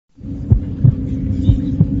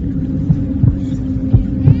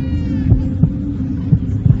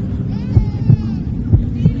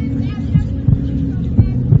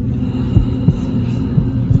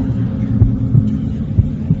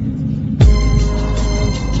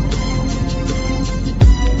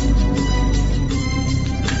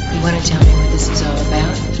to tell me what this is all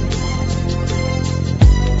about?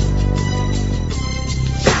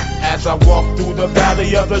 As I walk through the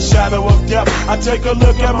valley of the shadow of death, I take a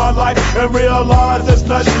look at my life and realize there's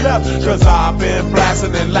nothing left. Cause I've been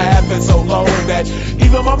blasting and laughing so long that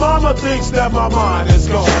even my mama thinks that my mind is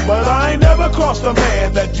gone. But I ain't never crossed a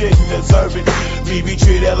man that didn't deserve it. Me be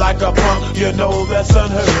treated like a punk, you know that's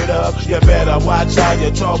unheard of. You better watch how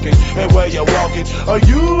you're talking and where you're walking, or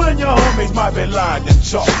you and your homies might be lying in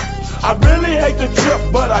chalk. I really hate the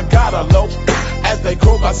trip, but I gotta low. As they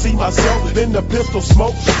croak, I see myself in the pistol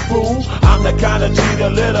smoke. Fool, I'm the kind of G the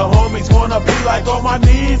little homies wanna be like, on my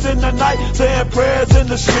knees in the night, saying prayers in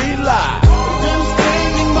the street light. Been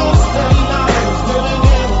spending most of their lives living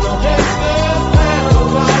in the gangster's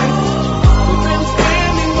paradise. We've been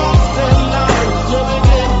spending most of their lives living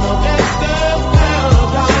in the gangster's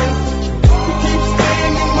paradise. We keep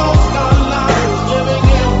spending most of our lives living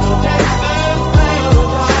in the gangster's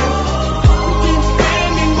paradise. We keep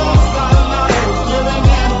spending most of our lives living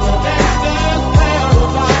in the gangster's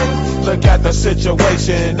paradise. Look at the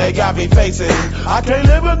situation they got me facing. I can't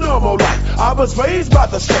live a normal life. I was raised by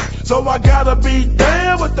the state, so I gotta be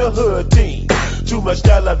down with the hood team. Too much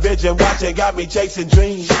television watching got me chasing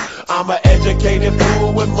dreams. I'm an educated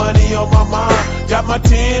fool with money on my mind. Got my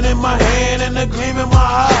tin in my hand and a gleam in my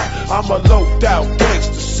eye. I'm a loped out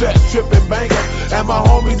gangster, set tripping banker, and my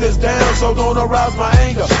homies is down, so don't arouse my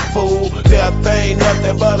anger. Fool, death ain't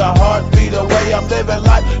nothing but a heartbeat away. I'm living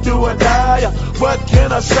life, do or die. What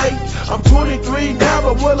can I say? I'm 23 now,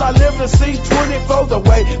 but will I live to see 24? The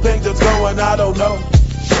way things is going, I don't know.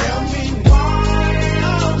 Tell me why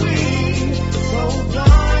are we so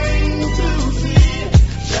blind to see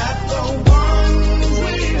that the ones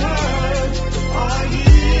we hurt are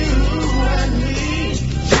you and me?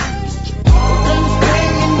 We've been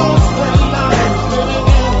spending most of our lives living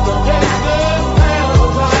in the gangster's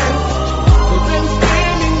paradise. We've been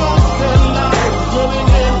spending most of our lives living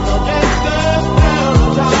in the gangster's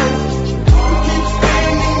paradise. We keep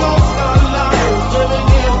spending most of our lives living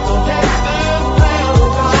in the gangster's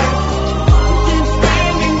paradise. We keep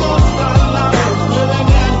spending most of our lives living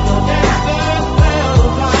in the gangster's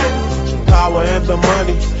paradise. Power and the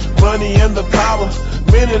money, money and the power.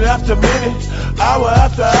 Minute after minute, hour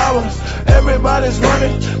after hour, everybody's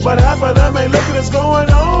running, but half of them ain't looking what's going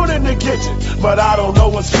on in the kitchen. But I don't know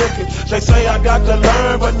what's cooking. They say I got to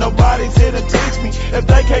learn, but nobody's here to teach me. If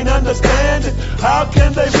they can't understand it, how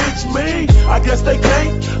can they reach me? I guess they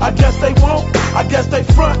can't, I guess they won't, I guess they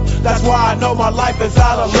front. That's why I know my life is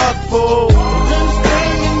out of luck, fool. Been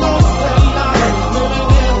spending most of